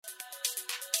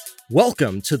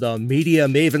Welcome to the Media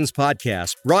Mavens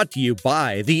Podcast, brought to you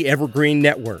by the Evergreen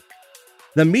Network.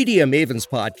 The Media Mavens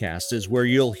Podcast is where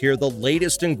you'll hear the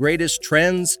latest and greatest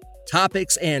trends,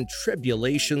 topics, and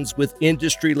tribulations with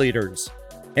industry leaders.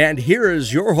 And here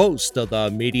is your host of the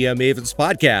Media Mavens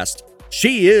Podcast.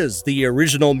 She is the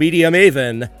original Media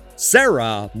Maven,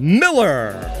 Sarah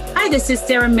Miller. Hi, this is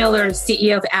Sarah Miller,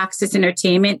 CEO of Access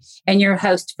Entertainment and your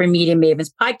host for Media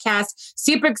Mavens Podcast.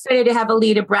 Super excited to have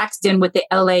Alida Braxton with the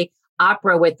LA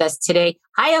Opera with us today.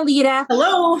 Hi, Alida.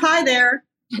 Hello. Hi there.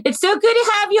 It's so good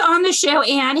to have you on the show,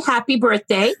 and happy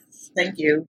birthday. Thank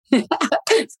you.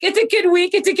 It's a good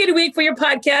week. It's a good week for your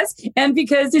podcast and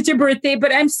because it's your birthday.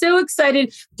 But I'm so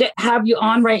excited to have you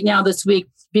on right now this week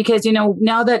because,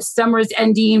 now that summer's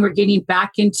ending, we're getting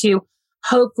back into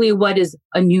hopefully what is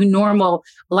a new normal,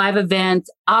 live events,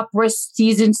 opera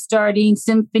season starting,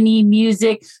 symphony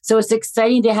music. So it's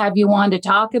exciting to have you on to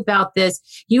talk about this.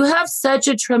 You have such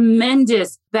a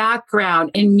tremendous background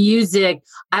in music.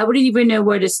 I wouldn't even know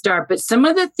where to start, but some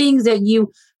of the things that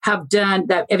you have done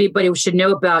that everybody should know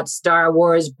about: Star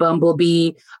Wars,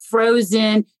 Bumblebee,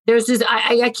 Frozen. There's this,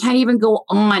 I can't even go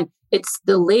on. It's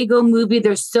the Lego movie.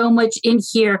 There's so much in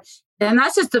here. And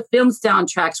that's just the film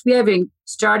soundtracks. We haven't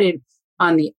started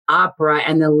on the opera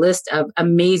and the list of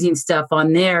amazing stuff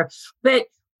on there. But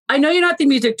I know you're not the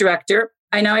music director.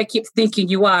 I know I keep thinking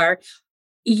you are.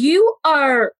 You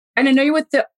are, and I know you're with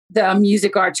the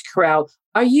Music Arts Chorale.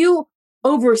 Are you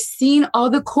overseeing all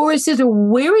the choruses, or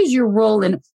where is your role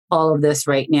in all of this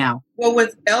right now? Well,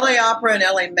 with LA Opera and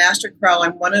LA Master Chorale,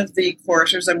 I'm one of the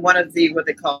choristers. I'm one of the, what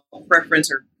they call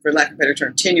preference, or for lack of a better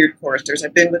term, tenured choristers.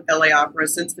 I've been with LA Opera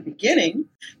since the beginning,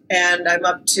 and I'm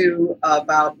up to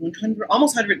about 100,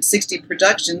 almost 160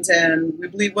 productions. And we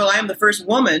believe, I am the first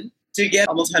woman to get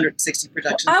almost 160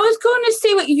 productions. I was going to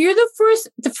say, you're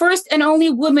the first and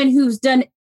only woman who's done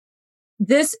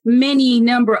this many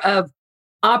number of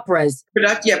operas.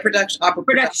 Opera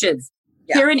productions.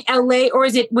 Yeah. Here in LA, or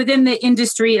is it within the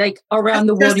industry, like around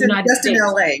the world? Just in LA,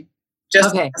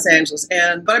 just in Los Angeles.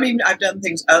 But I've done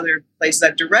things other places.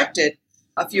 I've directed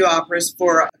a few operas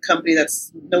for a company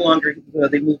that's no longer,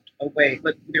 they moved away.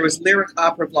 But there was Lyric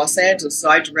Opera of Los Angeles, so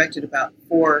I directed about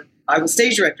 4. I was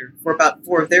stage director for about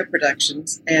 4 of their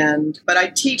productions. But I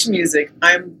teach music.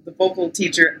 I'm the vocal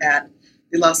teacher at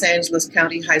the Los Angeles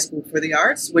County High School for the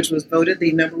Arts, which was voted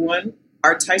the #1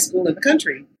 arts high school in the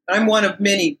country. I'm one of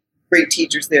many great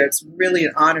teachers there. It's really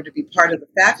an honor to be part of the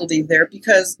faculty there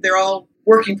because they're all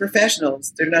working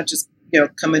professionals. They're not just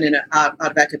coming in out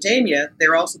of academia.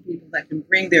 They're also people that can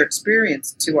bring their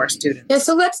experience to our students. Yeah,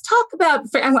 so let's talk about,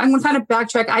 I'm going to kind of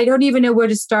backtrack. I don't even know where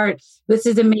to start. This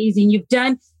is amazing.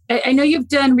 I know you've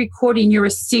done recording. You're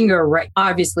a singer, right?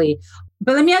 Obviously.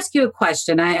 But let me ask you a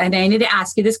question. I need to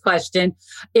ask you this question.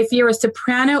 If you're a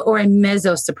soprano or a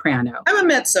mezzo-soprano? I'm a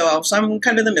mezzo, so I'm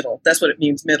kind of in the middle. That's what it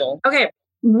means, middle. Okay.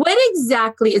 What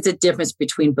exactly is the difference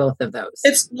between both of those?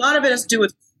 A lot of it has to do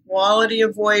with quality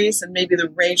of voice and maybe the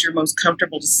range you're most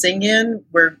comfortable to sing in,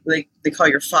 where they call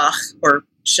your Fach or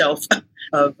shelf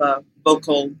of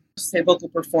vocal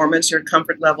performance, your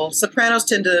comfort level. Sopranos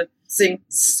tend to sing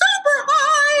super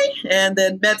high, and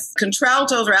then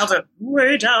contraltos or altos are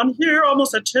way down here,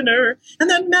 almost a tenor,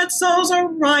 and then mezzos are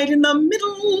right in the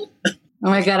middle. Oh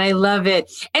my God, I love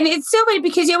it. And it's so funny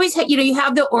because you always have, you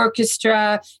have the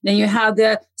orchestra, then you have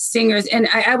the singers. And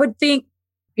I would think,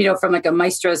 from like a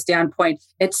maestro standpoint,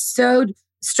 it's so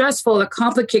stressful or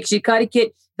complicated because you got to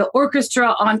get the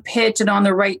orchestra on pitch and on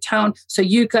the right tone so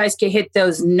you guys can hit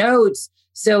those notes.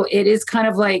 So it is kind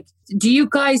of like, do you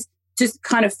guys just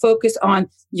kind of focus on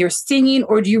your singing,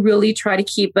 or do you really try to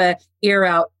keep an ear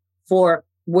out for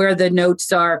where the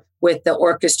notes are with the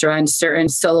orchestra and certain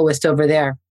soloists over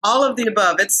there? All of the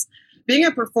above. It's being a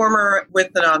performer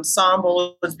with an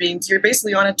ensemble you're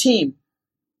basically on a team.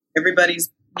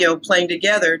 Everybody's, playing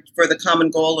together for the common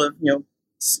goal of,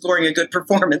 scoring a good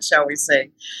performance, shall we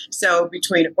say. So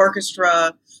between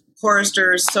orchestra,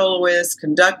 choristers, soloists,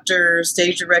 conductors,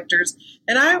 stage directors.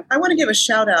 And I want to give a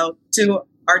shout out to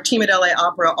our team at LA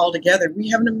Opera altogether. We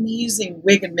have an amazing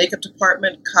wig and makeup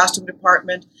department, costume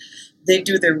department. They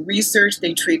do their research.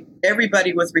 They treat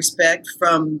everybody with respect,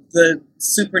 from the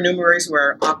supernumeraries who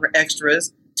are opera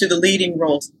extras to the leading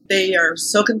roles. They are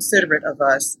so considerate of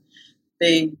us.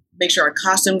 They make sure our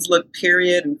costumes look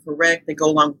period and correct. They go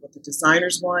along with what the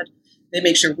designers want. They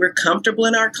make sure we're comfortable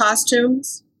in our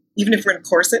costumes, even if we're in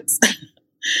corsets.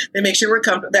 They make sure we're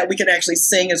comfortable, that we can actually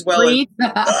sing as well.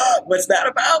 What's that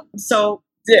about? So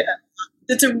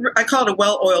I call it a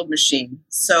well-oiled machine.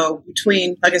 So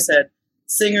between, like I said,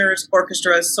 singers,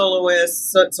 orchestras,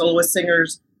 soloists,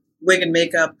 singers, wig and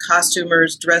makeup,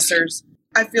 costumers, dressers,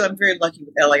 I feel I'm very lucky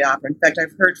with LA Opera. In fact,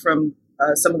 I've heard from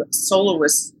some of the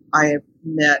soloists I have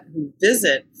met who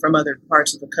visit from other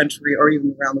parts of the country or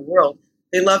even around the world.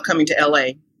 They love coming to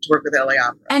LA to work with LA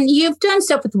Opera. And you've done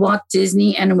stuff with Walt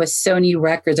Disney and with Sony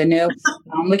Records. I know,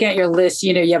 I'm looking at your list,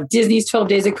 you have Disney's 12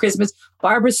 Days of Christmas,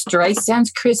 Barbra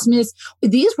Streisand's Christmas.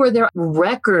 These were their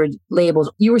record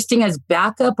labels. You were singing as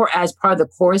backup or as part of the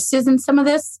choruses in some of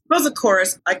this? It was a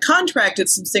chorus. I contracted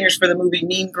some singers for the movie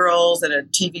Mean Girls and a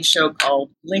TV show called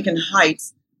Lincoln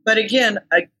Heights. But again,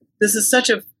 this is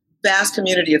such a vast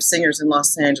community of singers in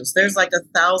Los Angeles. There's like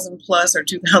 1,000 plus or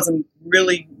 2,000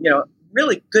 really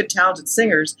good, talented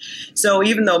singers. So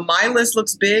even though my list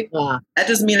looks big, that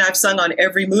doesn't mean I've sung on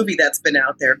every movie that's been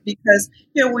out there because,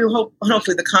 we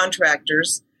hopefully the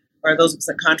contractors or those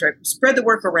that contract spread the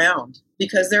work around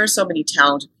because there are so many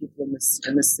talented people in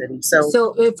this city.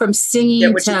 So from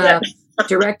singing to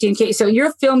directing, so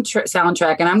your film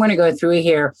soundtrack, and I'm going to go through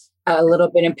here a little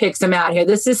bit and pick some out here.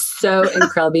 This is so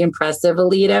incredibly impressive,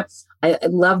 Alita. I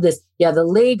love this. Yeah, the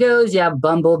Legos. Yeah,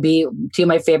 Bumblebee. Two of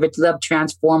my favorites. Love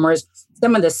Transformers.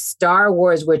 Some of the Star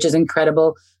Wars, which is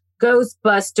incredible.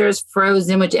 Ghostbusters,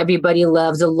 Frozen, which everybody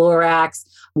loves. The Lorax,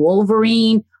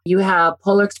 Wolverine. You have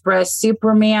Polar Express,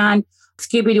 Superman,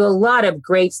 Scooby-Doo. A lot of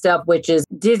great stuff, which is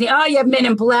Disney. Oh, you have Men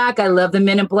in Black. I love the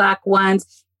Men in Black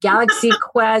ones. Galaxy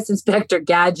Quest, Inspector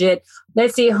Gadget.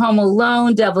 Let's see, Home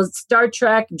Alone, Devil's Star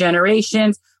Trek,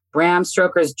 Generations, Bram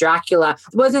Stoker's Dracula.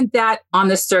 Wasn't that on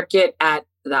the circuit at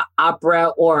the opera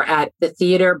or at the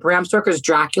theater? Bram Stoker's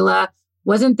Dracula.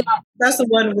 Wasn't that? That's the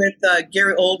one with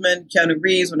Gary Oldman, Keanu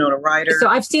Reeves, Winona Ryder. So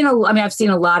I've seen a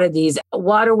lot of these.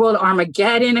 Waterworld,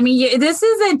 Armageddon. I mean, this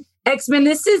isn't X-Men.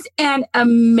 This is an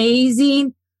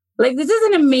amazing,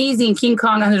 King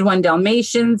Kong 101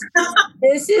 Dalmatians.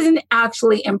 This is an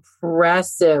actually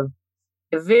impressive,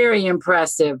 very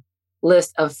impressive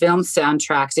list of film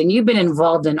soundtracks, and you've been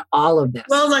involved in all of this.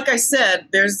 Well, like I said,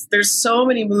 there's so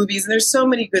many movies and there's so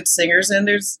many good singers, and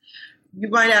you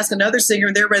might ask another singer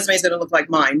and their resume is going to look like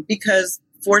mine because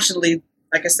fortunately,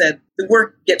 like I said, the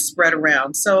work gets spread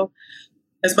around. So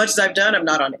as much as I've done, I'm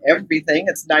not on everything.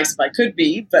 It's nice if I could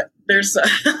be, but there's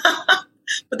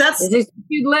but that's it's a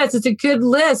good list. It's a good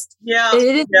list. Yeah,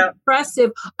 it is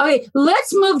impressive. Okay,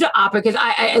 let's move to opera because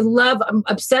I'm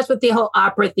obsessed with the whole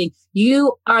opera thing.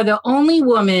 You are the only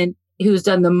woman who's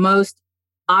done the most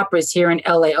operas here in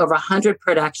LA, over 100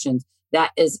 productions.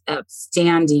 That is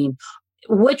outstanding.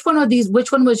 Which one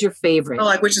was your favorite?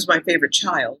 Oh, which is my favorite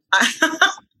child?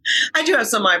 I do have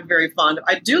some I'm very fond of.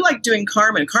 I do like doing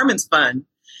Carmen. Carmen's fun.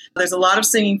 There's a lot of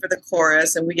singing for the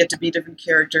chorus, and we get to be different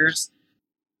characters.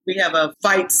 We have a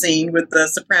fight scene with the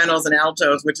sopranos and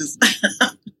altos, which is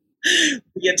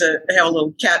we get to have a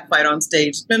little cat fight on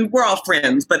stage. And we're all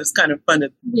friends, but it's kind of fun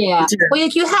to Well,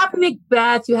 you have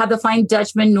Macbeth, you have The Flying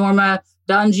Dutchman, Norma,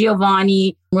 Don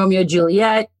Giovanni, Romeo and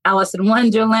Juliet, Alice in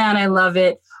Wonderland. I love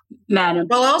it. Madam.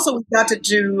 Well, also we got to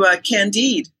do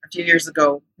Candide a few years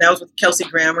ago. That was with Kelsey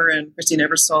Grammer and Christine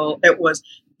Ebersole.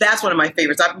 That's one of my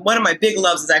favorites. One of my big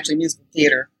loves is actually musical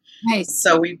theater. Nice.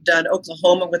 So we've done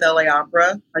Oklahoma with LA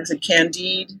Opera. Like I said,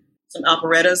 Candide, some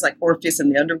operettas like Orpheus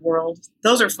in the Underworld.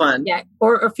 Those are fun. Yeah,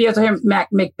 or Orpheus,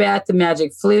 Macbeth, The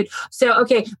Magic Flute. So,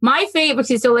 okay, my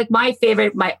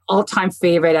all-time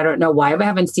favorite, I don't know why, I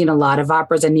haven't seen a lot of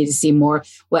operas. I need to see more.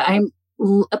 Well, I'm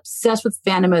obsessed with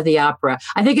Phantom of the Opera.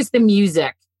 I think it's the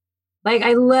music.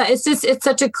 It's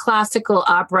such a classical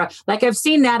opera. I've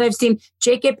seen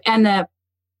Jacob and the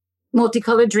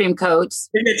Multicolored Dreamcoats.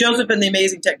 Joseph and the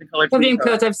Amazing Technicolor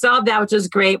Dreamcoats. I've saw that, which is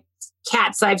great.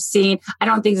 Cats I've seen. I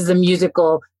don't think this is a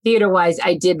musical. Theater-wise,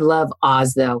 I did love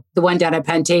Oz, though. The one down at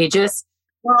Pantages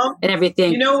and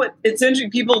everything. You know what? It's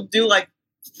interesting. People do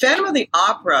Phantom of the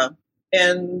Opera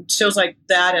and shows like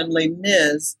that and Les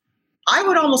Mis. I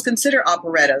would almost consider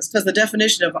operettas because the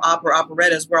definition of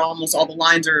operettas where almost all the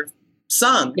lines are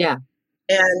sung. Yeah.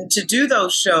 And to do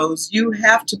those shows, you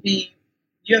have to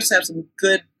have some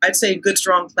good, I'd say good,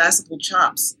 strong classical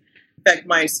chops. In fact,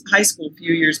 my high school a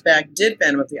few years back did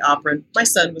Phantom of the Opera, and my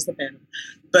son was the Phantom.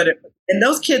 And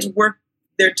those kids worked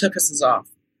their tuchuses off.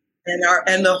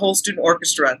 And the whole student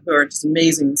orchestra, who are just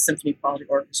amazing symphony quality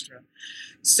orchestra.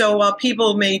 So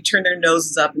people may turn their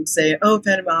noses up and say, oh,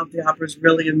 Phantom of the Opera is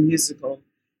really a musical.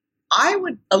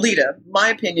 Alita, my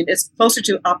opinion, it's closer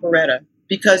to operetta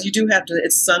because you do have to,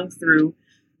 it's sung through.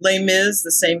 Les Mis,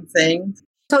 the same thing.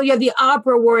 So you have the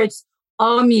opera where it's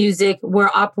all music,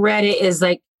 where operetta is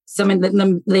like some of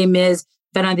the Les Mis,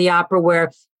 Phantom of the Opera,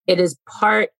 where it is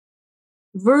part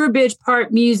verbiage,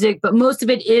 part music, but most of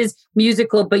it is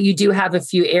musical, but you do have a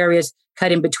few areas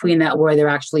cut in between that where they're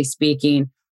actually speaking.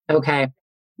 Okay.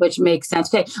 which makes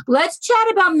sense. Okay, let's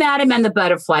chat about Madame and the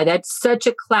Butterfly. That's such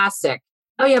a classic.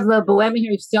 Oh, you have La Boheme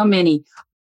here. You have so many.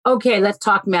 Okay, let's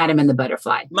talk Madame and the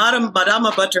Butterfly. Madame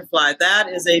Butterfly. That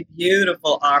is a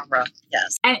beautiful opera.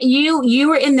 Yes. And you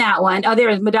were in that one. Oh, there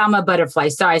was Madame Butterfly.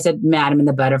 Sorry, I said Madame and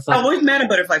the Butterfly. Oh, with Madame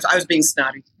Butterfly. I was being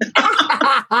snotty.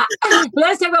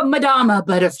 Let's talk about Madame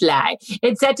Butterfly.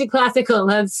 It's such a classical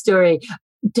love story.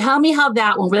 Tell me how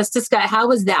that one. Let's discuss. How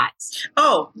was that?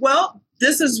 Oh, well,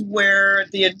 this is where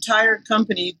the entire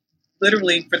company,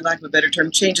 literally, for lack of a better term,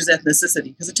 changes ethnicity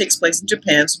because it takes place in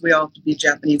Japan. So we all have to be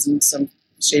Japanese in some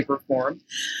shape or form.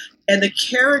 And the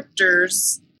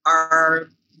characters are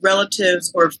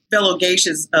relatives or fellow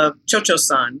geishas of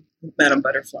Cho-Cho-san, Madame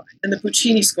Butterfly. And the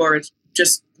Puccini score is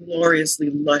just gloriously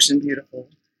lush and beautiful.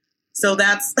 So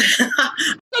that's... And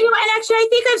actually, I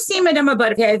think I've seen Madame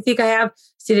Butterfly. I think I have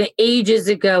seen it ages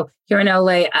ago here in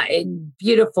LA.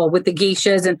 Beautiful with the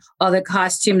geishas and all the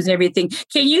costumes and everything.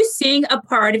 Can you sing a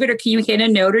part of it or can you hit a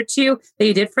note or two that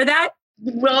you did for that?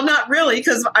 Well, not really,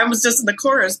 because I was just in the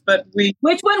chorus, but we...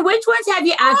 Which ones have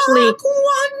you actually...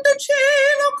 Quanto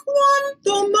cielo,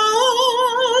 quanto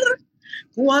mar.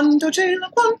 Quanto cielo,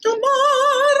 quanto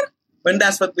mar. And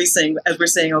that's what we sing, as we're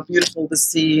saying how beautiful the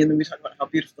sea, and then we talk about how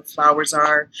beautiful the flowers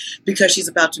are, because she's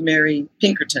about to marry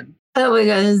Pinkerton. Oh my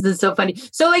God, this is so funny.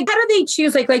 So like, how do they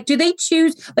choose? Like, do they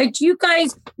choose, like, do you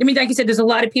guys, I mean, like you said, there's a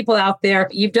lot of people out there.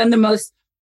 You've done the most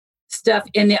stuff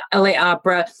in the LA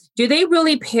Opera. Do they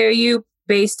really pair you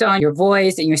based on your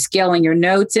voice and your skill and your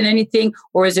notes and anything?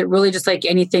 Or is it really just like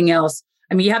anything else?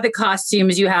 I mean, you have the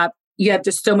costumes, you have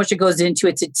just so much that goes into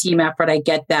it. It's a team effort. I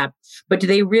get that. But do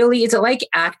they really, is it like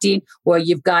acting where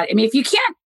you've got, I mean, if you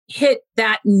can't hit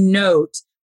that note,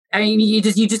 I mean, you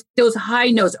just, those high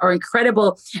notes are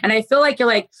incredible. And I feel like you're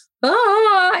like,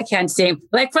 oh, I can't sing.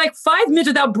 Like for like 5 minutes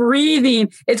without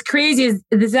breathing. It's crazy.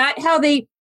 Is that how they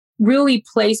really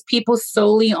place people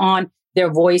solely on their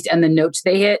voice and the notes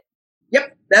they hit?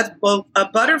 Yep. That's, well, a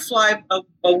butterfly,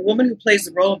 a woman who plays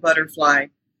the role of Butterfly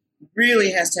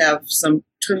really has to have some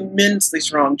tremendously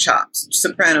strong chops,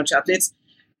 soprano chops.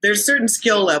 There's certain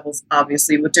skill levels,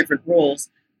 obviously, with different roles.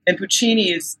 And Puccini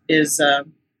is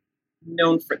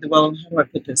known for, well, how do I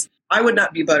put this? I would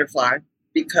not be Butterfly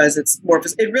because it's more,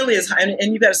 it really is high,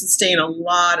 and you've got to sustain a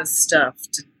lot of stuff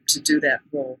to do that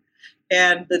role.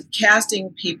 And the casting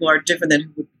people are different than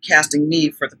who would be casting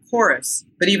me for the chorus.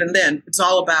 But even then, it's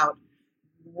all about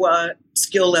what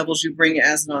skill levels you bring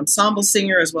as an ensemble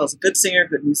singer, as well as a good singer,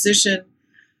 good musician.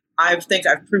 I think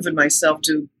I've proven myself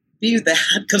to be that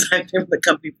because I've been with the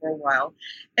company for a while.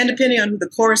 And depending on who the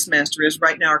chorus master is,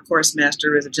 right now our chorus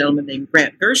master is a gentleman named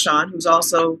Grant Gershon, who's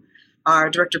also our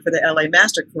director for the LA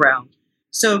Master Chorale.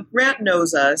 So Grant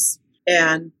knows us,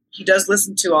 and he does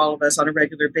listen to all of us on a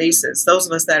regular basis. Those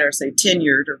of us that are, say,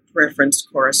 tenured or preference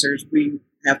chorusers, we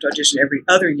have to audition every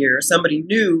other year. Somebody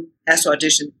new has to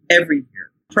audition every year.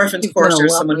 Preference chorister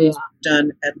is someone who's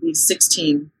done at least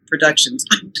 16 productions.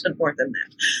 I've done more than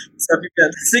that. So if you've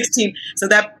done 16, so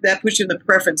that puts you in the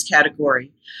preference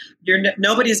category.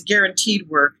 Nobody's guaranteed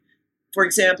work. For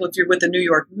example, if you're with the New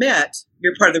York Met,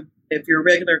 you're part of if you're a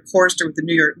regular chorister with the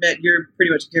New York Met, you're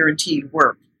pretty much guaranteed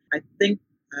work. I think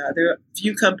there are a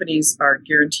few companies are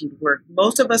guaranteed work.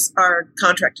 Most of us are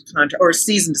contract to contract, or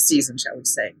season to season, shall we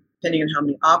say, depending on how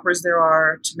many operas there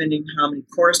are, depending on how many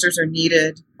choristers are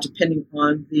needed, depending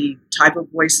on the type of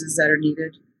voices that are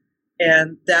needed.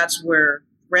 And that's where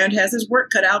Grant has his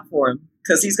work cut out for him,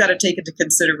 because he's got to take into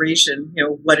consideration,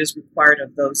 what is required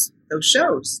of those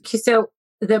shows. So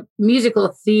the musical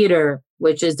theater,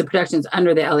 which is the productions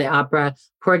under the LA Opera,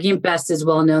 Poor Again Best is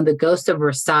well known. The Ghost of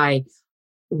Versailles.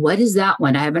 What is that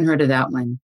one? I haven't heard of that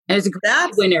one. And it's a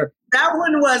great winner.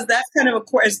 That's kind of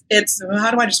it's,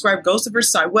 how do I describe Ghost of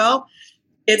Versailles? Well,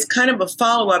 it's kind of a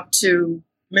follow-up to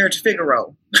Marriage of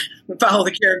Figaro. We follow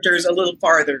the characters a little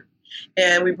farther,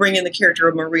 and we bring in the character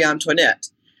of Marie Antoinette.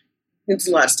 It's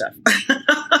a lot of stuff.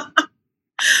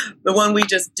 The one we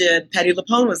just did, Patti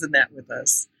LuPone was in that with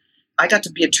us. I got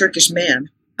to be a Turkish man.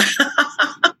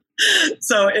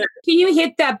 Can you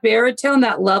hit that baritone,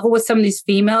 that level with some of these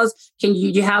females? Can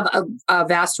you have a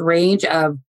vast range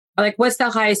of, like, what's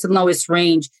the highest and lowest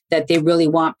range that they really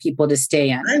want people to stay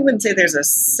in? I wouldn't say there's a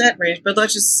set range, but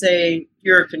let's just say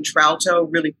you're a contralto,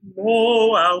 really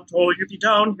low alto, you'd be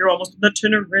down here almost in the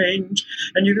tenor range,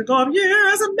 and you could go up here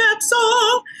as a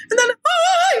mezzo, and then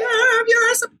higher,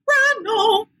 you're a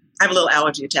soprano. I have a little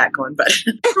allergy attack going, but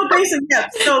so basically, yeah.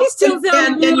 So,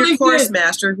 and your chorus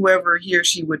master, whoever he or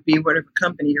she would be, whatever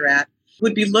company you're at,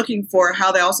 would be looking for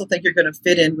how they also think you're going to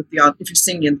fit in with if you're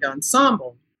singing in the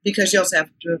ensemble, because you also have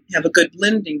to have a good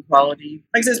blending quality.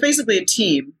 Like I said, it's basically a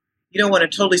team. You don't want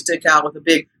to totally stick out with a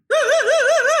big,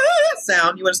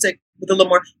 sound. You want to stick with a little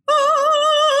more,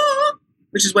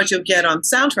 which is what you'll get on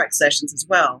soundtrack sessions as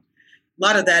well. A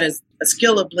lot of that is a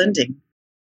skill of blending.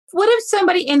 What if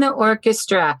somebody in the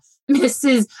orchestra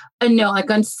misses a note,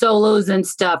 like on solos and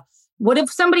stuff? What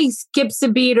if somebody skips a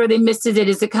beat or they misses it?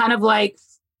 Is it kind of like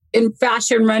in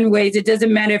fashion runways? It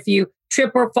doesn't matter if you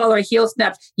trip or fall or heel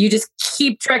snaps. You just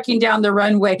keep trekking down the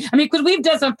runway. I mean, because we've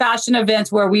done some fashion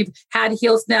events where we've had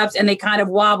heel snaps and they kind of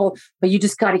wobble, but you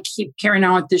just got to keep carrying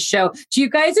on with the show. Do you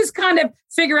guys just kind of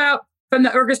figure out from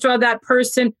the orchestra that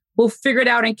person will figure it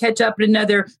out and catch up at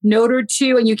another note or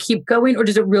two and you keep going? Or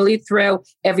does it really throw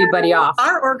everybody off?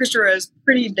 Our orchestra is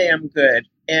pretty damn good.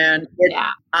 And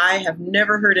I have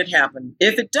never heard it happen.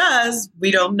 If it does,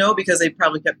 we don't know because they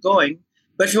probably kept going.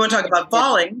 But if you want to talk about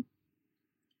falling,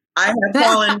 I have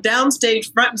fallen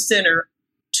downstage front and center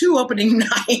 2 opening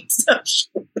nights of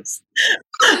shows.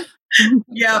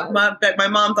 Yeah, my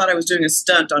mom thought I was doing a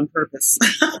stunt on purpose.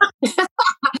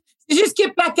 You just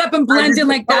get back up and blend in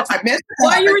like that.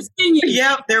 While you were singing.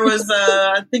 Yeah, there was,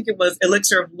 I think it was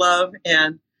Elixir of Love.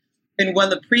 And in one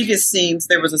of the previous scenes,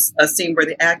 there was a scene where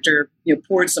the actor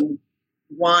poured some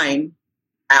wine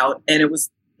out and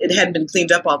it hadn't been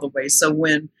cleaned up all the way. So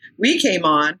when we came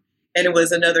on and it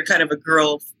was another kind of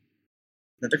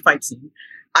another fight scene,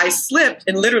 I slipped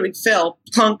and literally fell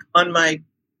plunk on my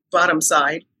bottom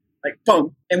side, like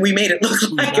boom. And we made it look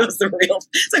like it was the real.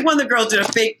 It's like one of the girls did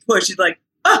a fake push. She's like,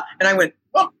 oh, and I went,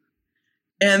 oh.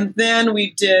 And then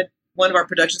we did one of our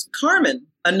productions, Carmen,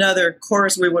 another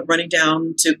chorus. We went running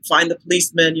down to find the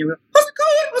policeman. You went, what's it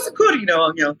good? What's it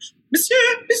good? Monsieur,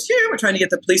 monsieur. We're trying to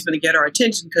get the policeman to get our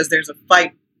attention because there's a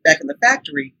fight back in the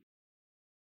factory.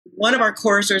 One of our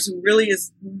chorusers, who really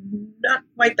is not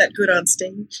quite that good on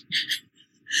stage,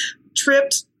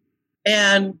 tripped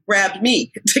and grabbed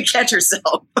me to catch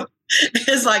herself.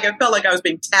 It's like I felt like I was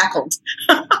being tackled.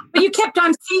 But you kept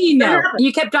on singing, though.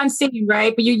 You kept on singing,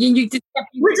 right? But you just kept.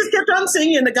 We just kept on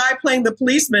singing, and the guy playing the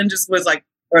policeman just was like,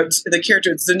 or the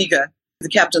character Zuniga, the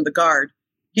captain of the guard.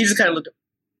 He just kind of looked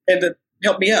and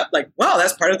helped me up, like, wow,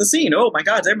 that's part of the scene. Oh my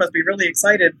God, they must be really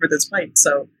excited for this fight.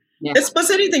 So it's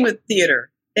anything with theater,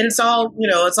 and it's all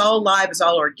it's all live, it's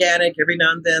all organic. Every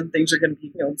now and then things are going to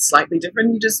be slightly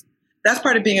different. That's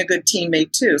part of being a good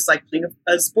teammate too. It's like playing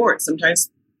a sport. Sometimes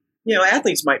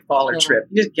athletes might fall or trip.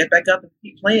 You just get back up and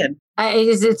keep playing.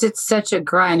 It's such a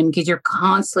grind because you're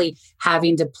constantly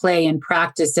having to play and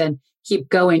practice and keep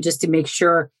going just to make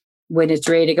sure when it's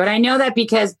ready to go. And I know that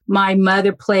because my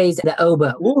mother plays the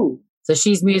oboe. Ooh. So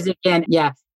she's music in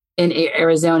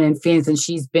Arizona and Phoenix, and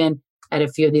she's been at a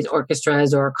few of these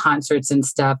orchestras or concerts and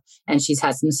stuff, and she's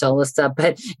had some solo stuff.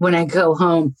 But when I go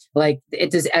home, like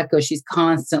it just echoes. She's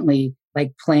constantly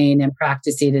like playing and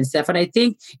practicing and stuff. And I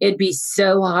think it'd be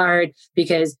so hard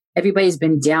because everybody's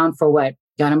been down for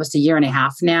almost a year and a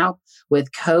half now with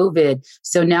COVID.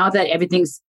 So now that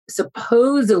everything's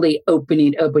supposedly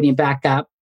opening back up,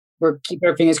 we're keeping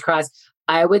our fingers crossed.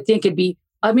 I would think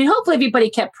hopefully everybody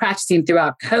kept practicing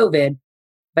throughout COVID,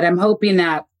 but I'm hoping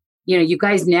that, you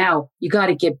guys now, you got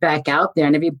to get back out there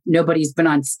and nobody's been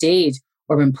on stage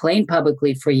or been playing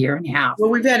publicly for a year and a half. Well,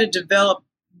 we've had to develop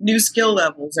new skill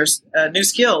levels or new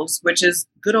skills, which is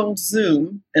good old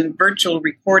Zoom and virtual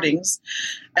recordings.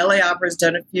 LA Opera's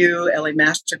done a few, LA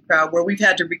Master Crowd, where we've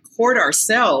had to record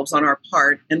ourselves on our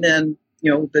part. And then,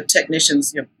 the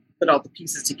technicians, put all the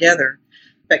pieces together.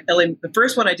 In fact, the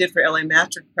first one I did for LA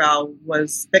Master Crowd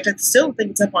was, in fact, I still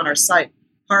think it's up on our site.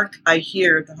 Hark, I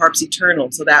Hear, the Harp's Eternal.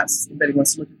 So that's, if anybody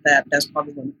wants to look at that, that's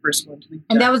probably one of the first ones we've done.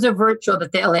 And that was a virtual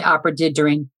that the LA Opera did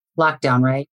during lockdown,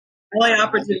 right? LA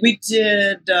Opera we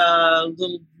did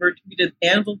we did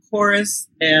Anvil Chorus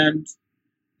and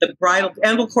the bridal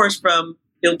Anvil Chorus from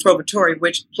Il Trovatore,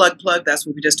 which plug, that's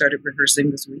what we just started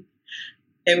rehearsing this week.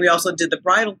 And we also did the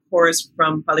bridal chorus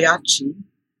from Pagliacci.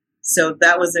 So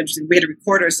that was interesting. We had to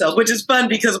record ourselves, which is fun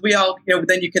because we all,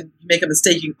 then you can make a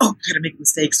mistake. I got to make a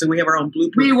mistake. So we have our own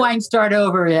blueprint. Rewind, start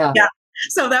over. Yeah. Yeah.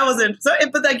 So that was it. So,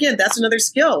 but again, that's another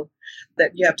skill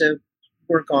that you have to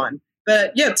work on.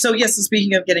 But so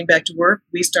speaking of getting back to work,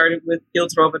 we started with Il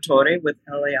Trovatore with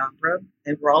LA Opera,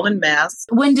 and we're all in mass.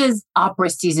 When does opera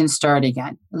season start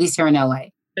again? At least here in LA.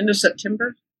 End of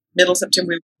September, middle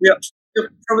September.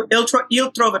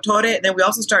 Il Trovatore, and then we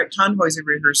also start Tannhäuser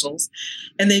rehearsals.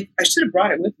 And I should have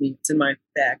brought it with me. It's in my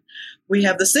bag. We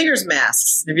have the singers'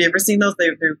 masks. Have you ever seen those?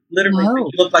 They're literally you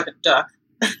look like a duck.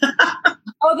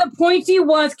 Oh, the pointy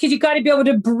ones, because you got to be able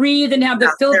to breathe and have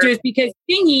the filters, because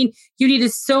singing, you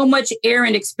need so much air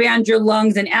and expand your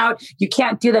lungs and out. You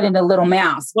can't do that in a little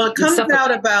mask. Well, it comes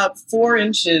out about 4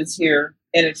 inches here,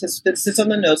 and it sits on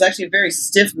the nose. Actually, a very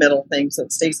stiff metal thing, so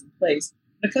it stays in place.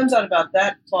 It comes out about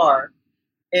that far.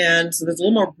 And so there's a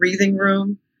little more breathing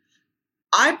room.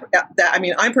 I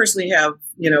personally have,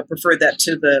 preferred that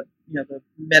to the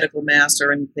medical mask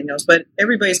or anything else, but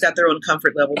everybody's got their own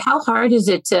comfort level. How hard is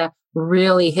it to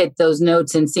really hit those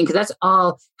notes and sing? Because that's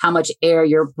all how much air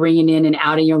you're bringing in and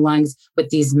out of your lungs with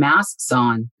these masks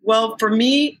on. Well, for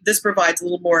me, this provides a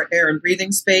little more air and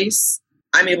breathing space.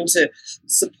 I'm able to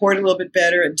support a little bit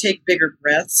better and take bigger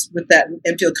breaths with that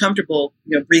and feel comfortable,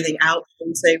 breathing out.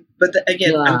 But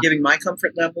again, I'm giving my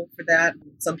comfort level for that.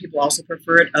 Some people also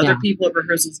prefer it. Other people at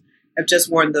rehearsals have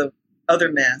just worn the other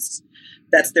masks.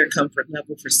 That's their comfort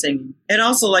level for singing. And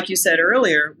also, like you said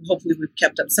earlier, hopefully we've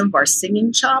kept up some of our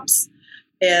singing chops.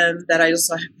 And that I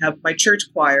also have my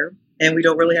church choir, and we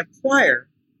don't really have choir.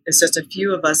 It's just a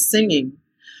few of us singing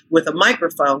with a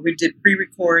microphone. We did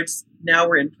pre-records. Now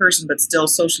we're in person, but still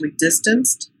socially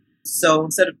distanced. So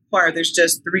instead of choir, there's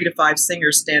just 3 to 5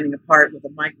 singers standing apart with a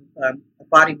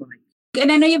body mic. And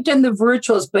I know you've done the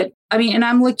virtuals, but and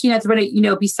I'm looking at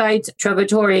besides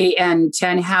Trovatore and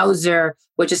Tannhauser,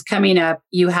 which is coming up,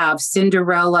 you have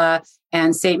Cinderella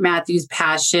and St. Matthew's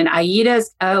Passion,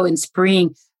 Aida's in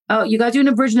spring. Oh, you guys doing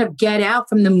a version of Get Out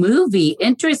from the movie.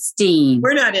 Interesting.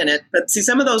 We're not in it, but see,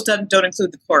 some of those don't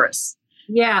include the chorus.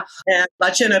 Yeah. And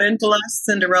La Cenerentola,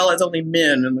 Cinderella is only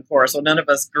men in the chorus, so none of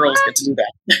us girls get to do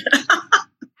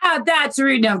that. That's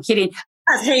rude. No, I'm kidding.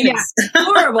 That's heinous. Yeah,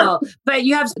 horrible. But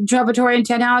you have Trovatore and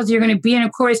Tannhauser you're going to be in.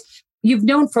 Of course, you've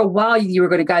known for a while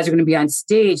guys are going to be on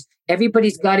stage.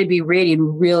 Everybody's got to be ready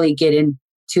and really get into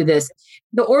this.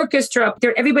 The orchestra,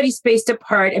 everybody's spaced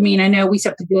apart. I know we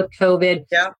have to deal with COVID.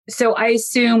 Yeah. So I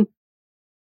assume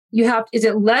is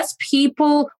it less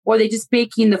people, or are they just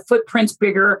making the footprints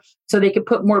bigger so they can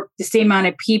put the same amount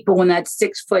of people in that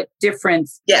 6 foot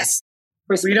difference? Yes.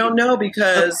 We don't know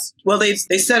because,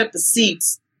 they set up the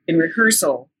seats in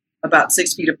rehearsal about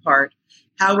 6 feet apart.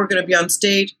 How we're going to be on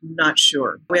stage, not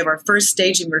sure. We have our first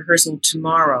staging rehearsal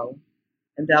tomorrow,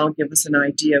 and that'll give us an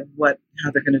idea of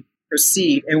how they're going to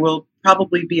proceed. And we'll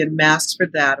probably be in masks for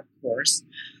that, of course.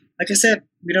 Like I said,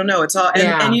 we don't know. It's all,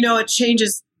 and it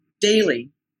changes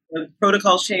daily. The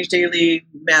protocols change daily,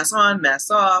 masks on, masks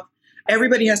off.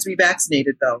 Everybody has to be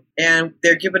vaccinated though. And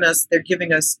they're giving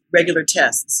us regular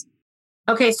tests.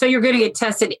 Okay, so you're going to get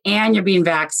tested and you're being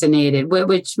vaccinated,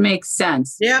 which makes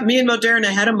sense. Yeah, me and Moderna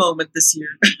had a moment this year.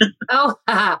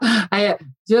 At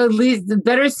least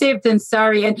better safe than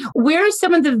sorry. And where are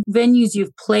some of the venues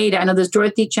you've played? I know there's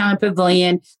Dorothy Chandler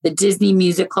Pavilion, the Disney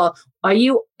Music Hall. Are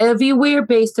you everywhere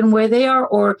based on where they are,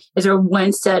 or is there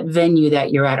one set venue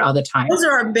that you're at all the time? Those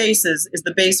are our bases.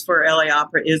 The base for LA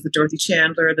Opera is the Dorothy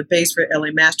Chandler. The base for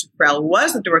LA Master Chorale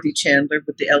was the Dorothy Chandler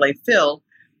with the LA Phil.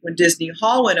 When Disney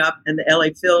Hall went up and the LA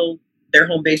Phil, their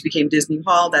home base became Disney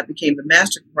Hall, that became the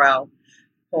Master Chorale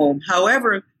home.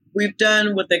 However, we've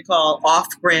done what they call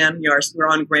off-brand. We're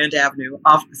on Grand Avenue,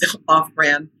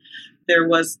 off-brand. There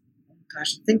was, I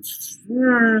think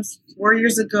 4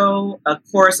 years ago, a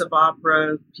chorus of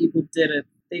opera. People did it.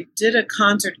 They did a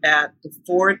concert at the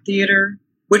Ford Theater,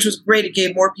 which was great. It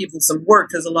gave more people some work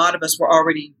because a lot of us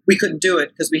we couldn't do it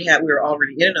because we were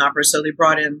already in an opera. So they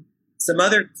brought in some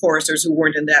other choristers who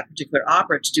weren't in that particular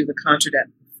opera to do the concert at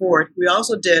the Ford. We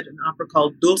also did an opera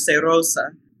called Dulce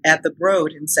Rosa at the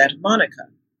Broad in Santa Monica.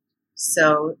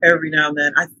 So every now and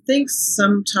then, I think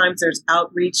sometimes there's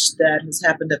outreach that has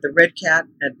happened at the Red Cat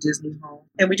at Disney Hall.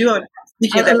 And we do have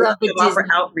opera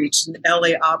outreach in the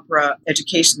LA Opera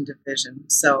Education Division.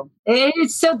 So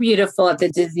it's so beautiful at the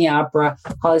Disney Opera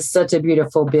Hall. It's such a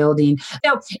beautiful building.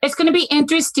 So it's going to be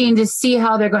interesting to see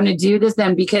how they're going to do this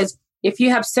then, because if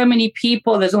you have so many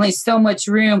people, there's only so much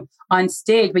room on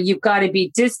stage, but you've got to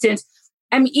be distanced.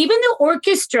 Even the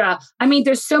orchestra,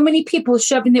 there's so many people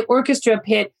shoving the orchestra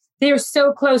pit. They're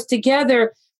so close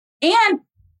together. And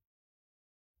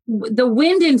the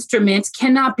wind instruments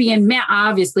cannot be in mask.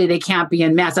 Obviously, they can't be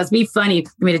in mask. That's be funny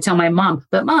for me to tell my mom.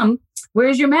 But Mom,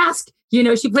 where's your mask?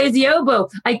 She plays the oboe.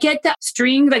 I get that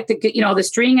string, like the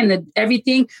string and the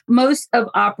everything. Most of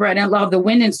opera and a lot of the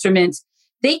wind instruments,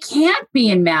 they can't be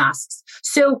in masks.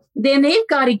 So then they've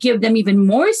got to give them even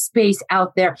more space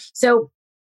out there. So,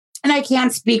 and I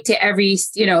can't speak to every,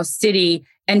 city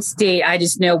and state. I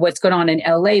just know what's going on in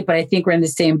LA, but I think we're in the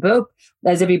same boat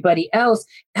as everybody else.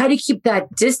 How do you keep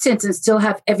that distance and still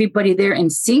have everybody there in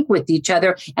sync with each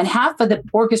other? And half of the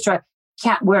orchestra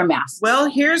can't wear masks. Well,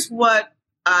 here's what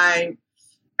I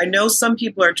know some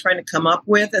people are trying to come up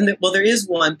with. And there is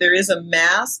one. There is a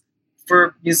mask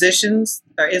for musicians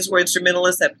or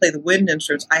instrumentalists that play the wind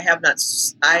instruments. I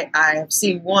have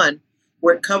seen one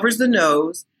where it covers the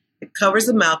nose, it covers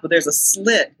the mouth, but there's a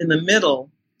slit in the middle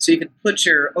so you can put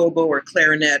your oboe or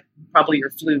clarinet, probably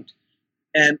your flute,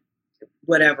 and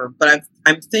whatever. But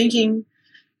I'm thinking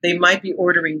they might be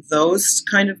ordering those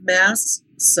kind of masks.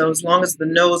 So as long as the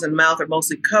nose and mouth are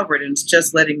mostly covered and it's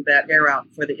just letting that air out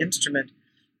for the instrument,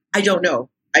 I don't know.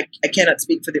 I cannot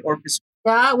speak for the orchestra.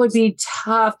 That would be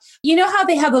tough. You know how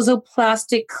they have those little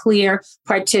plastic clear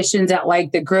partitions at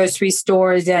like the grocery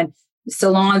stores and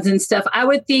salons and stuff? I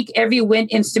would think every wind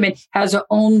instrument has their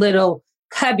own little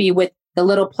cubby with the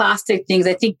little plastic things.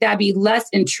 I think that'd be less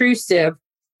intrusive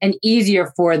and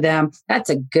easier for them. That's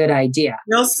a good idea.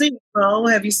 You'll see. Well,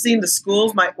 have you seen the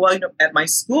schools? At my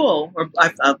school, or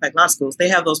in fact, not schools, they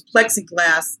have those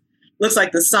plexiglass, looks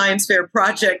like the science fair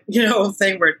project,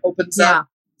 thing where it opens up.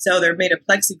 So they're made of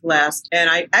plexiglass. And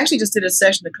I actually just did a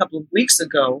session a couple of weeks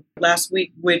ago, last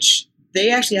week, which they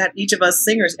actually had each of us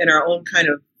singers in our own kind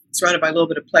of, surrounded by a little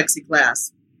bit of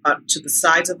plexiglass to the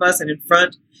sides of us and in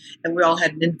front. And we all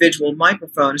had an individual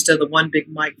microphone instead of the one big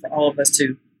mic for all of us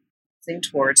to sing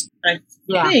towards. And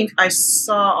I think I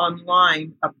saw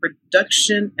online a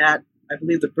production at, I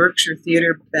believe, the Berkshire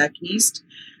Theater back east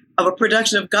of a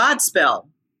production of Godspell.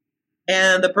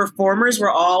 And the performers were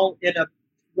all in a,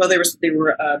 well, they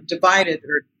were divided,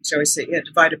 or shall we say,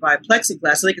 divided by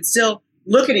plexiglass, so they could still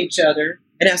look at each other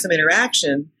and have some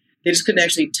interaction. They just couldn't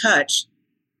actually touch.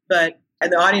 And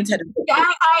the audience had to.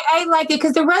 I like it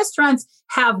because the restaurants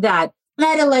have that.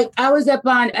 I was up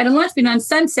at a lunch meeting on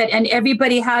Sunset, and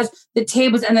everybody has the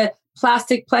tables and the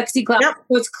plastic plexiglass. Yep.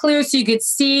 So it's clear so you could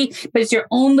see, but it's your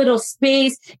own little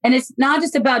space. And it's not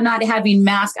just about not having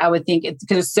masks, I would think, it's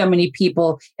because there's so many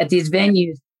people at these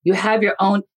venues. You have your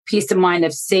own peace of mind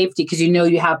of safety because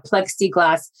you have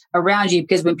plexiglass around you,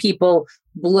 because when people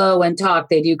blow and talk,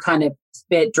 they do kind of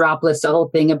spit droplets, the whole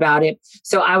thing about it.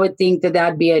 So I would think that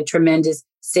that'd be a tremendous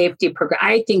safety program.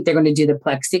 I think they're going to do the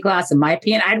plexiglass, in my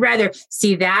opinion. I'd rather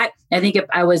see that. I think if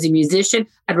I was a musician,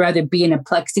 I'd rather be in a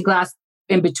plexiglass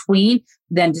in between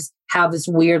than just have this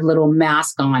weird little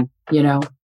mask on,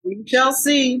 We shall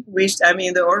see.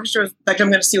 The orchestra, in fact, I'm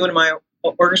going to see one of my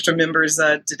orchestra members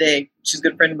today. She's a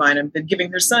good friend of mine. I've been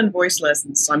giving her son voice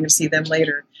lessons, so I'm going to see them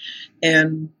later.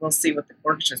 And we'll see what the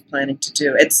orchestra is planning to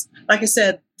do. It's, like I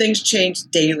said, things change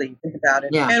daily. Think about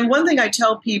it. Yeah. And one thing I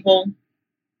tell people,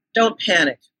 don't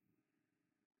panic.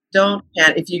 Don't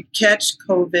panic. If you catch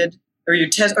COVID or if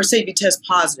you test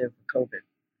positive for COVID,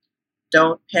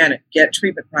 don't panic. Get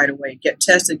treatment right away. Get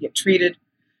tested, get treated.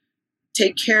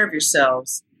 Take care of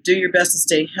yourselves. Do your best to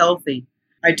stay healthy.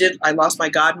 I lost my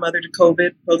godmother to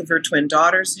COVID. Both of her twin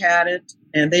daughters had it,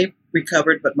 and they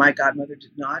recovered, but my godmother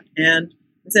did not. And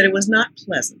they said it was not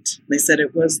pleasant. They said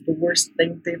it was the worst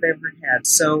thing they've ever had.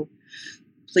 So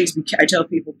I tell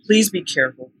people, please be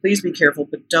careful. Please be careful,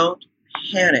 but don't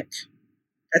panic.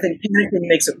 I think panicking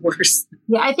makes it worse.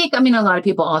 Yeah, I think, a lot of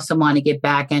people also want to get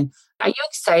back. And are you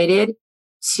excited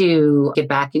to get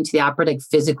back into the opera, like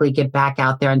physically get back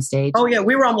out there on stage? Oh, yeah.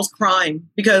 We were almost crying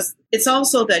because it's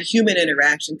also that human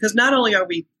interaction. Because not only are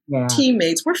we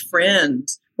teammates, we're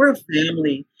friends. We're a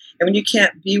family. And when you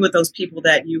can't be with those people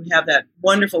that you have that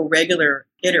wonderful regular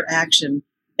interaction,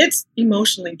 it's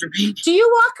emotionally draining. Do you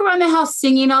walk around the house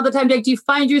singing all the time? Like, do you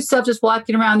find yourself just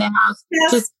walking around the house,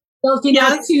 just belting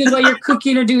out tunes while you're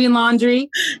cooking or doing laundry?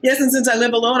 Yes, and since I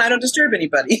live alone, I don't disturb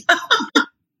anybody.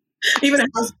 Even a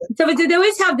husband. So they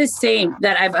always have this saying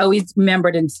that I've always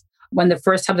remembered. And when the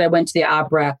first time that I went to the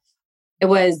opera, it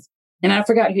was, and I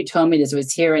forgot who told me this, it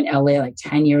was here in LA like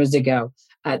 10 years ago,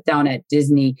 down at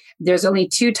Disney. There's only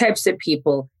two types of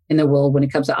people in the world when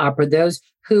it comes to opera: those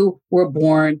who were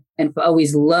born and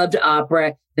always loved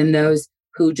opera, and those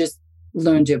who just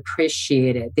learn to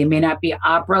appreciate it. They may not be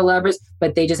opera lovers,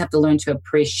 but they just have to learn to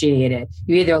appreciate it.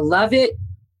 You either love it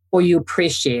or you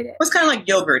appreciate it. It's kind of like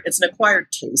yogurt. It's an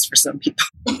acquired taste for some people.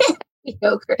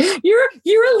 Yogurt.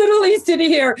 You're literally sitting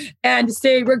here and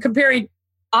saying we're comparing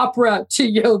opera to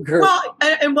yogurt. Well,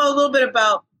 and a little bit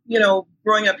about,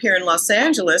 growing up here in Los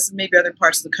Angeles and maybe other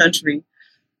parts of the country.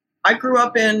 I grew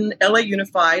up in LA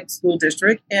Unified School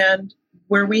District, and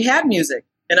where we had music.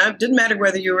 And it didn't matter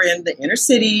whether you were in the inner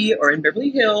city or in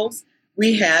Beverly Hills,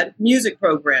 we had music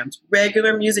programs,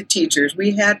 regular music teachers.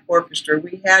 We had orchestra,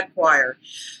 we had choir,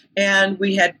 and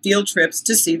we had field trips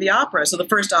to see the opera. So the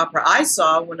first opera I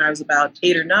saw when I was about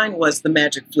 8 or 9 was The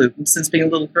Magic Flute. And since being a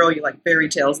little girl, you like fairy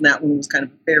tales, and that one was kind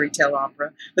of a fairy tale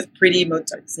opera with pretty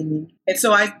Mozart singing. And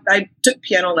so I took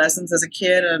piano lessons as a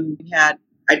kid, and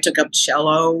I took up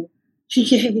cello.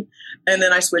 And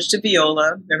then I switched to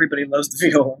viola. Everybody loves the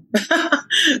viola.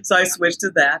 So I switched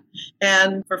to that.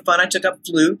 And for fun, I took up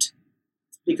flute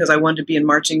because I wanted to be in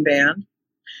marching band.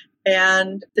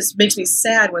 And this makes me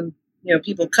sad when,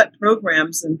 people cut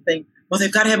programs and think, well,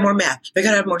 they've got to have more math. They've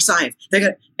got to have more science.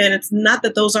 And it's not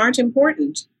that those aren't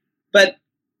important, but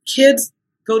kids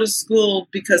go to school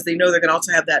because they know they're going to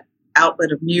also have that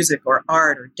outlet of music or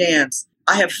art or dance.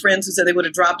 I have friends who said they would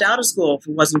have dropped out of school if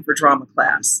it wasn't for drama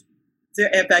class.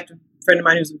 In fact, a friend of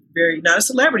mine who's not a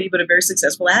celebrity, but a very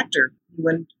successful actor.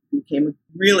 He became a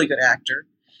really good actor.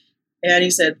 And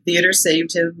he said theater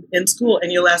saved him in school.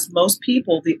 And you'll ask most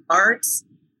people, the arts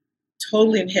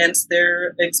totally enhance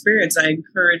their experience. I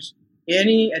encourage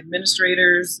any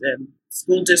administrators and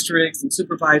school districts and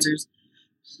supervisors,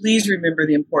 please remember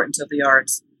the importance of the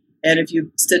arts. And if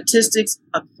you statistics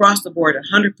across the board,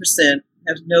 100%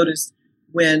 have noticed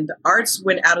when the arts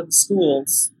went out of the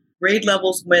schools, grade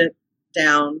levels went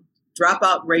down,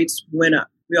 dropout rates went up.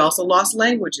 We also lost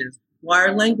languages. Why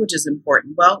are languages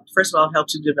important? Well, first of all, it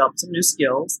helps you develop some new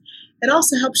skills. It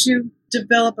also helps you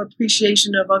develop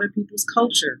appreciation of other people's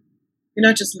culture. You're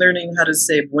not just learning how to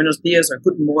say buenos dias or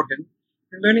guten morgen.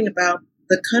 You're learning about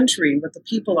the country, what the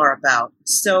people are about.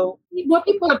 So more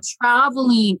people are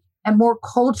traveling and more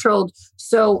cultural.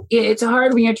 So it's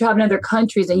hard when you're traveling to other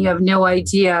countries and you have no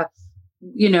idea,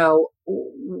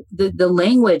 the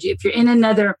language. If you're in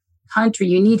another country,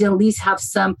 you need to at least have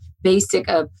some basic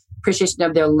appreciation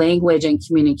of their language and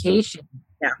communication.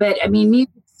 Yeah. But I mean,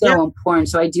 music's so important.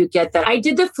 So I do get that. I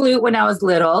did the flute when I was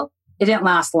little. It didn't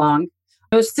last long.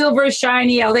 It was silver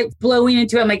shiny. I was like blowing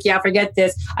into it. I'm like, yeah, forget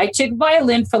this. I took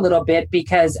violin for a little bit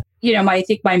because, I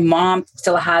think my mom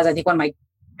still has, I think one of my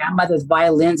grandmother's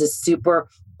violins is super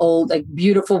old, like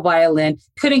beautiful violin.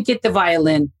 Couldn't get the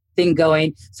violin thing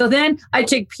going. So then I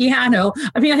took piano.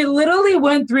 I mean, I literally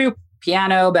went through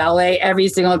piano, ballet, every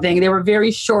single thing. They were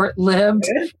very short-lived,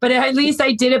 but at least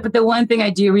I did it. But the one thing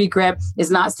I do regret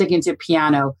is not sticking to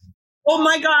piano. Oh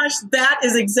my gosh, that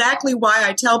is exactly why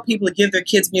I tell people to give their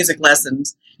kids music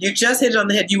lessons. You just hit it on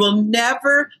the head. You will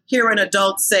never hear an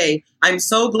adult say, I'm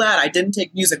so glad I didn't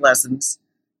take music lessons.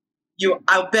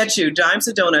 I'll bet you, dimes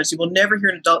to donuts, you will never hear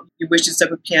an adult you wish to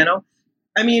stick with piano.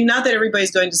 I mean, not that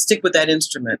everybody's going to stick with that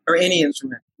instrument or any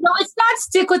instrument. No, it's not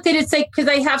stick with it. It's like, because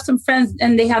I have some friends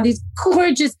and they have these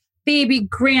gorgeous baby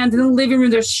grands in the living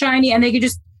room. They're shiny and they could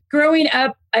just, growing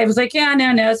up, I was like, yeah,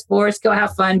 no, sports, go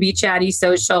have fun, be chatty,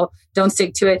 social, don't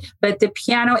stick to it. But the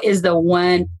piano is the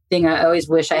one thing I always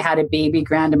wish I had a baby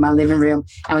grand in my living room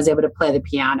and was able to play the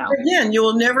piano. Again, you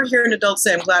will never hear an adult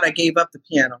say, I'm glad I gave up the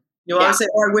piano. You'll always say,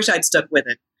 oh, I wish I'd stuck with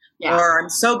it. Yeah. Or I'm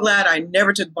so glad I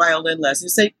never took violin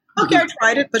lessons. You say, okay, I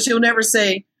tried it, but you'll never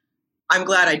say, I'm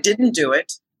glad I didn't do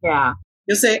it. Yeah.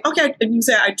 You'll say, okay, and you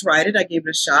say, I tried it, I gave it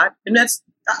a shot. And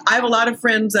I have a lot of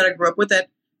friends that I grew up with that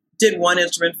did one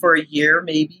instrument for a year,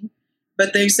 maybe,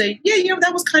 but they say, yeah,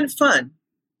 that was kind of fun.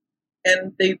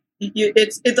 And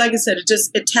it's like I said,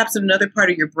 it taps in another part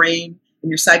of your brain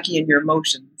and your psyche and your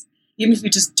emotions, even if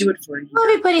you just do it for a year.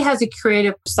 Everybody has a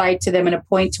creative side to them and a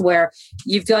point to where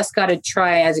you've just got to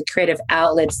try as a creative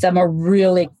outlet. Some are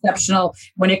really exceptional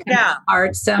when it comes to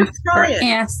art.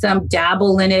 Some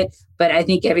dabble in it. But I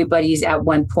think everybody's at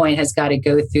one point has got to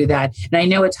go through that. And I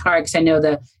know it's hard because I know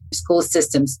the school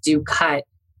systems do cut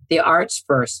the arts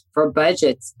first for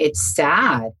budgets. It's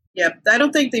sad. Yeah, I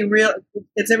don't think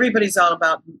it's everybody's all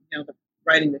about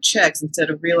writing the checks instead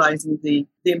of realizing the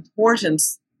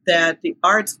importance that the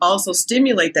arts also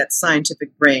stimulate that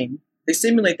scientific brain. They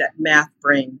stimulate that math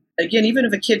brain. Again, even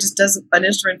if a kid just does an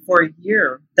instrument for a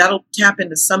year, that'll tap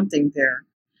into something there.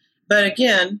 But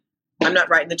again, I'm not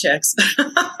writing the checks.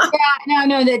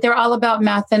 No, they're all about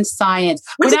math and science.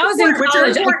 When I was in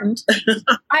college,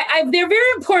 they're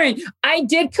very important. I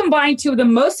did combine two of the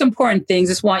most important things.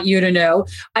 Just want you to know.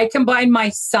 I combined my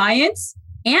science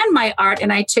and my art,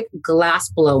 and I took glass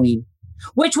blowing,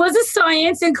 which was a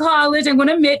science in college. I'm going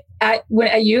to admit at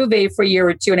U of A for a year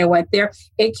or two, and I went there.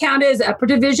 It counted as upper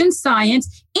division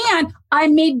science, and I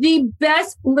made the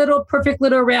best perfect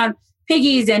little round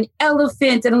piggies and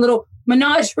elephants and a little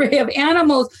menagerie of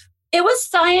animals. It was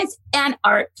science and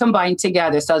art combined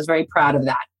together. So I was very proud of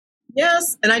that.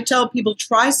 Yes. And I tell people,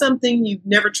 try something you've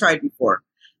never tried before.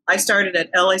 I started at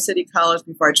LA City College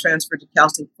before I transferred to Cal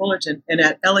State Fullerton. And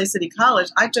at LA City College,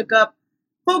 I took up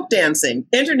folk dancing,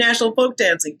 international folk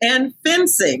dancing, and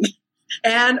fencing,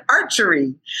 and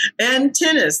archery, and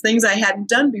tennis, things I hadn't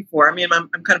done before. I mean, I'm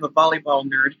kind of a volleyball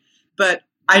nerd. But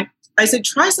I said,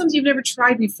 try something you've never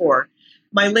tried before.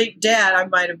 My late dad, I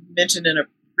might have mentioned in a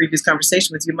previous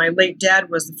conversation with you, my late dad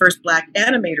was the first Black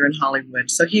animator in Hollywood.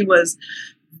 So he was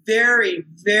very,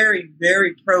 very,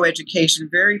 very pro-education,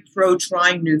 very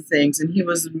pro-trying new things. And he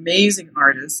was an amazing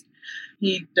artist.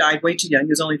 He died way too young. He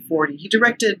was only 40. He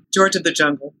directed George of the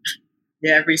Jungle.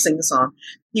 Yeah, every single song.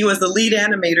 He was the lead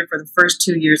animator for the first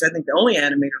 2 years. I think the only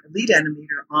lead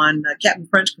animator on Captain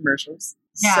Crunch commercials.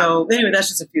 Yeah. So anyway, that's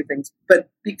just a few things. But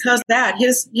because that,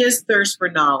 his thirst for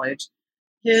knowledge,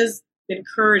 his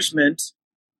encouragement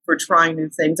for trying new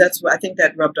things. That's what I think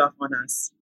that rubbed off on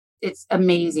us. It's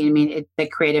amazing. I mean, the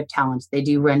creative talents they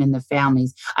do run in the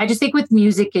families. I just think with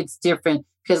music, it's different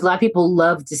because a lot of people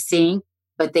love to sing,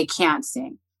 but they can't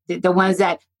sing. The ones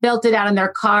that belt it out in their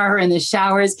car or in the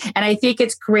showers. And I think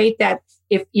it's great that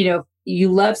if,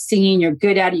 you love singing, you're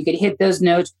good at it, you can hit those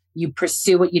notes, you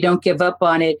pursue it, you don't give up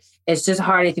on it. It's just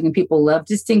hard. I think when people love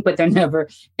to sing, but they're never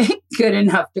good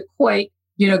enough to quite,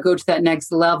 go to that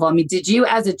next level. I mean, did you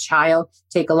as a child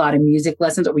take a lot of music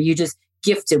lessons, or were you just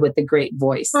gifted with a great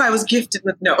voice? Oh, I was gifted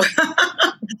with no.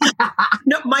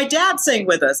 No, my dad sang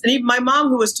with us. And even my mom,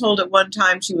 who was told at one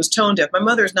time she was tone deaf. My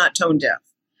mother is not tone deaf.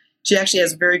 She actually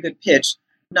has very good pitch.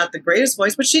 Not the greatest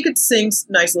voice, but she could sing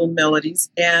nice little melodies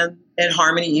and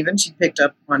harmony even. She picked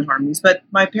up on harmonies. But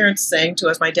my parents sang to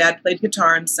us. My dad played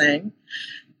guitar and sang.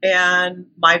 And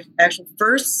my actual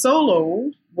first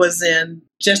solo was in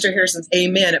Chester Harrison's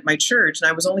Amen at my church. And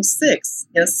I was only 6.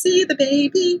 See the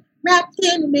baby wrapped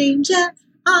in a manger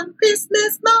on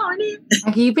Christmas morning.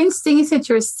 You've been singing since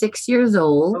you were 6 years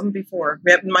old. Even before.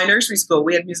 In my nursery school,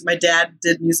 we had music. My dad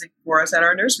did music for us at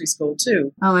our nursery school,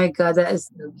 too. Oh, my God. That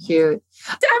is so cute.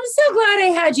 I'm so glad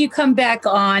I had you come back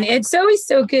on. It's always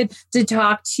so good to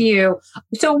talk to you.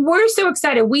 So we're so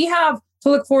excited. We have to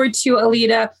look forward to,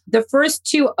 Alida, the first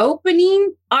 2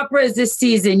 opening operas this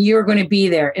season. You're going to be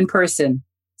there in person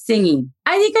singing.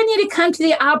 I think I need to come to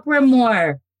the opera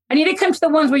more. I need to come to the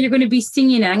ones where you're going to be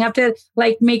singing. And I have to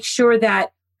make sure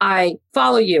that I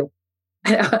follow you.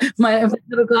 My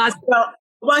little glass.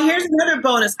 Well, here's another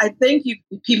bonus. I think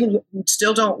people who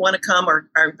still don't want to come or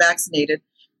are vaccinated,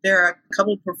 there are a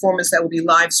couple of performances that will be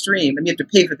live streamed. And you have to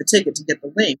pay for the ticket to get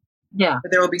the link. Yeah.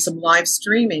 But there will be some live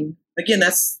streaming. Again,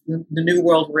 that's the new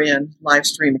world we're in, live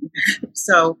streaming.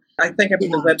 So I think I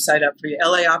put the website up for you,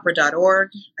 laopera.org.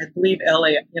 I believe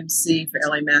LAMC for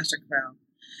LA Master Crowd.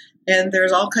 And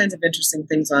there's all kinds of interesting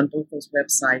things on both those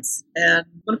websites. And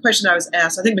one question I was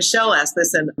asked, I think Michelle asked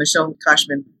this, and Michelle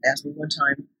Koshman asked me one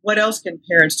time, what else can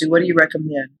parents do? What do you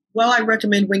recommend? Well, I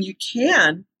recommend when you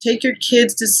can, take your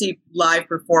kids to see live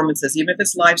performances, even if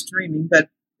it's live streaming, but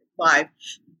live.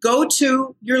 Go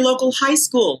to your local high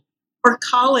school or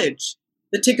college.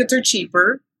 The tickets are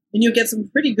cheaper, and you get some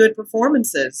pretty good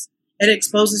performances. And it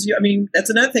exposes you. I mean,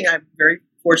 that's another thing. I'm very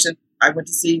fortunate. I went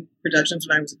to see productions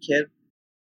when I was a kid.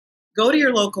 Go to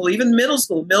your local, even middle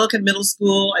school, Millikan Middle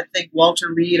School, I think Walter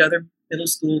Reed, other middle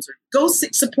schools. Go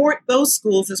support those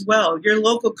schools as well, your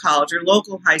local college, your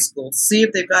local high school. See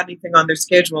if they've got anything on their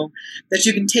schedule that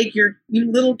you can take your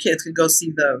little kids can go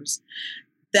see those.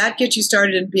 That gets you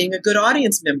started in being a good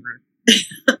audience member.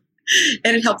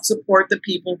 And it helps support the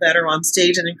people that are on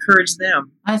stage and encourage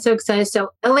them. I'm so excited. So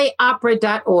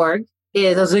laopera.org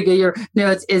is your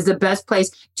notes is the best place.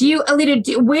 Do you,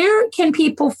 Alida, where can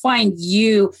people find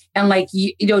you? And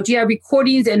do you have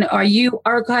recordings, and are you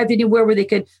archived anywhere where they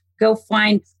could go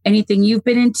find anything you've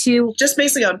been into? Just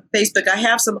basically on Facebook. I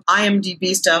have some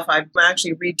IMDb stuff. I'm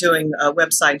actually redoing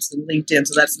websites and LinkedIn,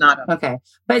 so that's not up. Okay.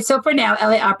 But so for now,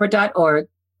 laopera.org,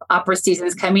 opera season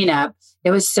is coming up.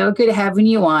 It was so good having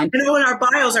you on. And our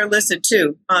bios are listed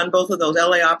too on both of those,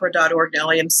 laopera.org and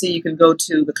LAMC. You can go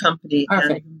to the company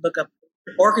and you can look up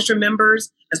orchestra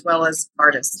members as well as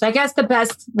artists. So I guess the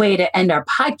best way to end our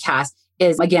podcast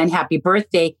is, again, happy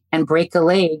birthday and break a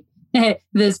leg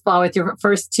this fall with your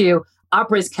first 2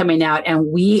 operas coming out.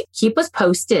 And we keep us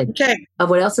posted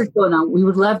of what else is going on. We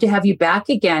would love to have you back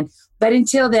again. But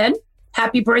until then,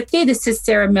 happy birthday. This is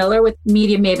Sarah Miller with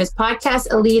Media Mavens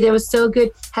Podcast. Alida, it was so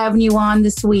good having you on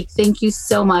this week. Thank you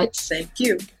so much. Thank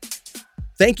you.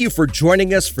 Thank you for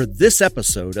joining us for this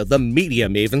episode of the Media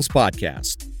Mavens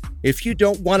Podcast. If you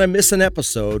don't want to miss an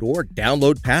episode or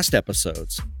download past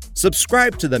episodes,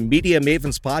 subscribe to the Media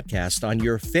Mavens Podcast on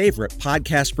your favorite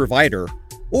podcast provider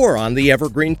or on the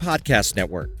Evergreen Podcast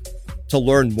Network. To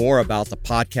learn more about the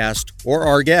podcast or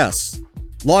our guests,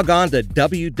 log on to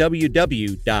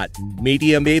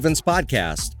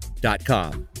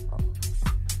www.mediamavenspodcast.com.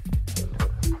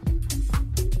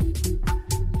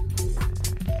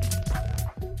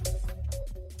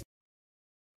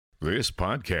 This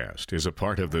podcast is a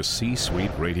part of the C-Suite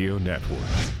Radio Network.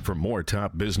 For more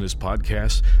top business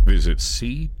podcasts, visit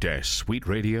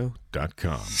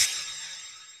c-suiteradio.com.